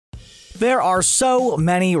There are so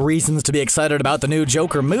many reasons to be excited about the new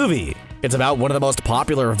Joker movie. It's about one of the most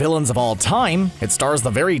popular villains of all time, it stars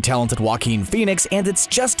the very talented Joaquin Phoenix, and it's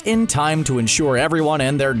just in time to ensure everyone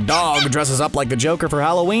and their dog dresses up like the Joker for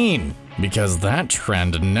Halloween. Because that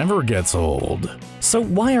trend never gets old. So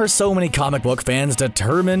why are so many comic book fans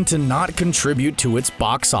determined to not contribute to its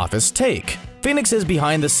box office take? Phoenix's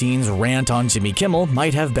behind-the-scenes rant on Jimmy Kimmel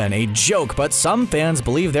might have been a joke, but some fans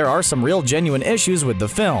believe there are some real genuine issues with the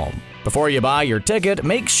film. Before you buy your ticket,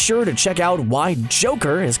 make sure to check out why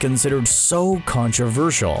Joker is considered so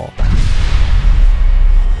controversial.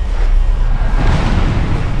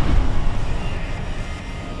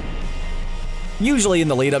 Usually in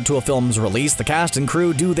the lead up to a film's release, the cast and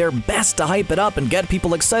crew do their best to hype it up and get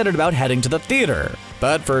people excited about heading to the theater.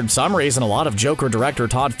 But for some reason, a lot of Joker director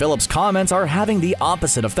Todd Phillips' comments are having the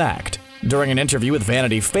opposite effect. During an interview with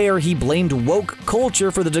Vanity Fair, he blamed woke culture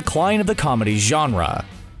for the decline of the comedy genre.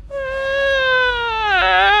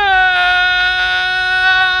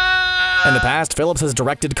 In the past, Phillips has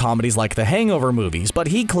directed comedies like the Hangover movies, but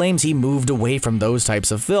he claims he moved away from those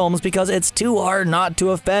types of films because it's too hard not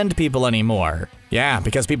to offend people anymore. Yeah,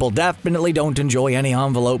 because people definitely don't enjoy any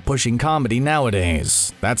envelope-pushing comedy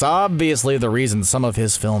nowadays. That's obviously the reason some of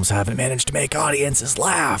his films haven't managed to make audiences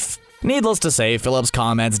laugh. Needless to say, Phillips'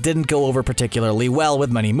 comments didn't go over particularly well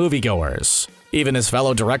with many moviegoers. Even his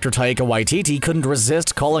fellow director Taika Waititi couldn't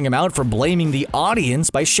resist calling him out for blaming the audience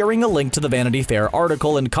by sharing a link to the Vanity Fair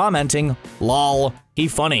article and commenting, "Lol, he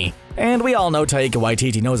funny." And we all know Taika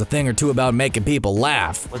Waititi knows a thing or two about making people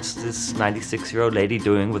laugh. What's this 96-year-old lady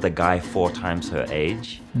doing with a guy 4 times her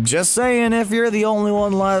age? Just saying, if you're the only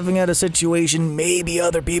one laughing at a situation, maybe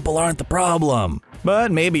other people aren't the problem. But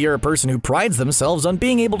maybe you're a person who prides themselves on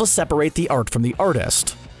being able to separate the art from the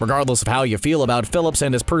artist. Regardless of how you feel about Phillips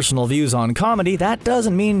and his personal views on comedy, that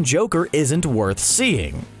doesn't mean Joker isn't worth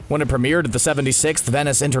seeing. When it premiered at the 76th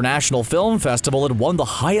Venice International Film Festival, it won the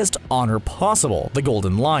highest honor possible, the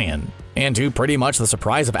Golden Lion. And to pretty much the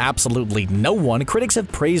surprise of absolutely no one, critics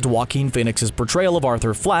have praised Joaquin Phoenix's portrayal of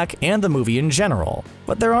Arthur Fleck and the movie in general.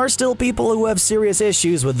 But there are still people who have serious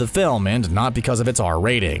issues with the film, and not because of its R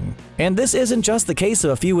rating. And this isn't just the case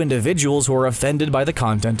of a few individuals who are offended by the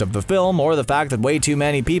content of the film or the fact that way too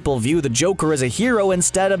many people view the Joker as a hero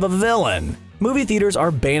instead of a villain. Movie theaters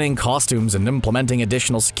are banning costumes and implementing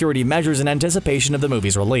additional security measures in anticipation of the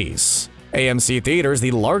movie's release. AMC Theaters,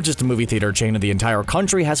 the largest movie theater chain in the entire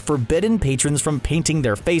country, has forbidden patrons from painting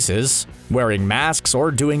their faces, wearing masks,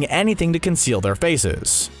 or doing anything to conceal their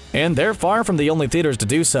faces. And they're far from the only theaters to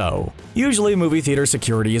do so. Usually, movie theater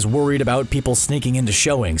security is worried about people sneaking into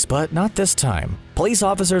showings, but not this time. Police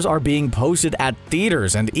officers are being posted at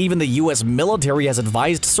theaters, and even the US military has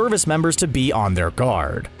advised service members to be on their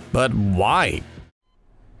guard. But why?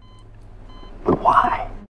 Why?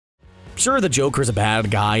 Sure, the Joker's a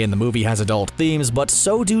bad guy and the movie has adult themes, but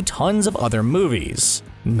so do tons of other movies,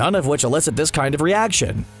 none of which elicit this kind of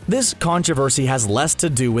reaction. This controversy has less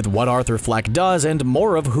to do with what Arthur Fleck does and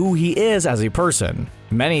more of who he is as a person.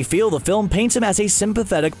 Many feel the film paints him as a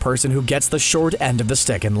sympathetic person who gets the short end of the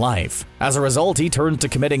stick in life. As a result, he turns to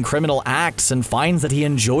committing criminal acts and finds that he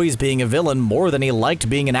enjoys being a villain more than he liked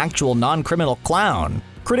being an actual non-criminal clown.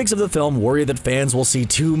 Critics of the film worry that fans will see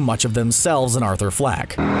too much of themselves in Arthur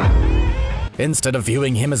Fleck. Instead of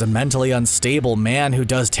viewing him as a mentally unstable man who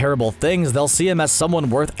does terrible things, they'll see him as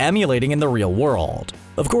someone worth emulating in the real world.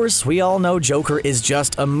 Of course, we all know Joker is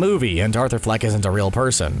just a movie and Arthur Fleck isn't a real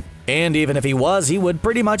person. And even if he was, he would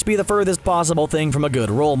pretty much be the furthest possible thing from a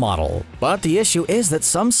good role model. But the issue is that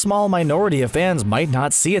some small minority of fans might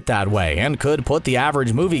not see it that way and could put the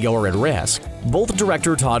average moviegoer at risk. Both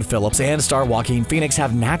director Todd Phillips and star Joaquin Phoenix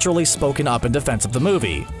have naturally spoken up in defense of the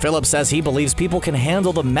movie. Phillips says he believes people can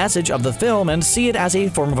handle the message of the film and see it as a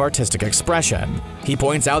form of artistic expression. He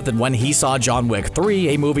points out that when he saw John Wick 3,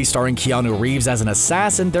 a movie starring Keanu Reeves as an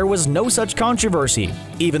assassin, there was no such controversy,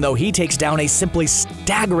 even though he takes down a simply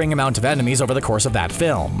staggering amount of enemies over the course of that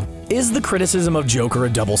film. Is the criticism of Joker a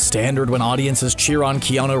double standard when audiences cheer on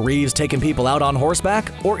Keanu Reeves taking people out on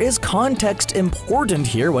horseback? Or is context important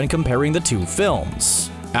here when comparing the two films?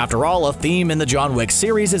 After all, a theme in the John Wick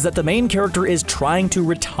series is that the main character is trying to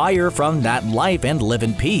retire from that life and live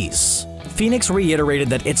in peace. Phoenix reiterated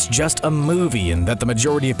that it's just a movie and that the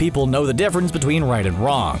majority of people know the difference between right and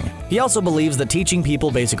wrong. He also believes that teaching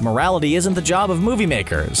people basic morality isn't the job of movie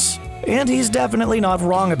makers. And he's definitely not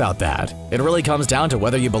wrong about that. It really comes down to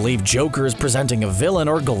whether you believe Joker is presenting a villain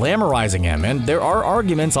or glamorizing him, and there are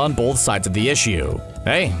arguments on both sides of the issue.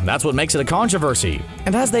 Hey, that's what makes it a controversy.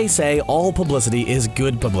 And as they say, all publicity is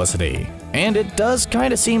good publicity. And it does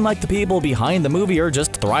kind of seem like the people behind the movie are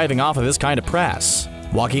just thriving off of this kind of press.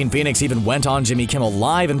 Joaquin Phoenix even went on Jimmy Kimmel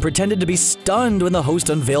Live and pretended to be stunned when the host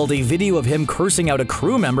unveiled a video of him cursing out a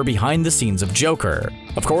crew member behind the scenes of Joker.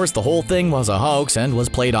 Of course, the whole thing was a hoax and was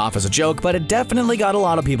played off as a joke, but it definitely got a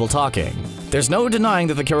lot of people talking. There's no denying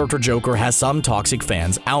that the character Joker has some toxic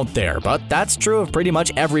fans out there, but that's true of pretty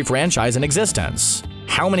much every franchise in existence.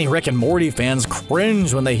 How many Rick and Morty fans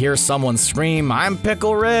cringe when they hear someone scream, "I'm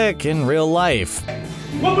Pickle Rick," in real life?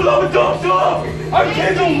 My beloved Dog! I'm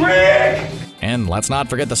Pickle Rick! And let's not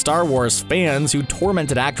forget the Star Wars fans who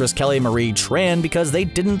tormented actress Kelly Marie Tran because they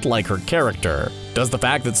didn't like her character. Does the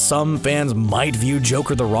fact that some fans might view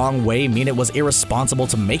Joker the wrong way mean it was irresponsible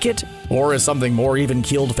to make it? Or is something more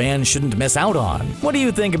even-keeled fans shouldn't miss out on? What do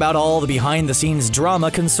you think about all the behind-the-scenes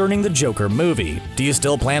drama concerning the Joker movie? Do you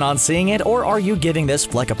still plan on seeing it, or are you giving this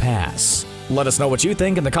flick a pass? Let us know what you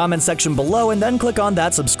think in the comment section below, and then click on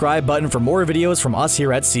that subscribe button for more videos from us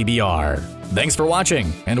here at CBR. Thanks for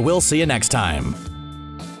watching, and we'll see you next time.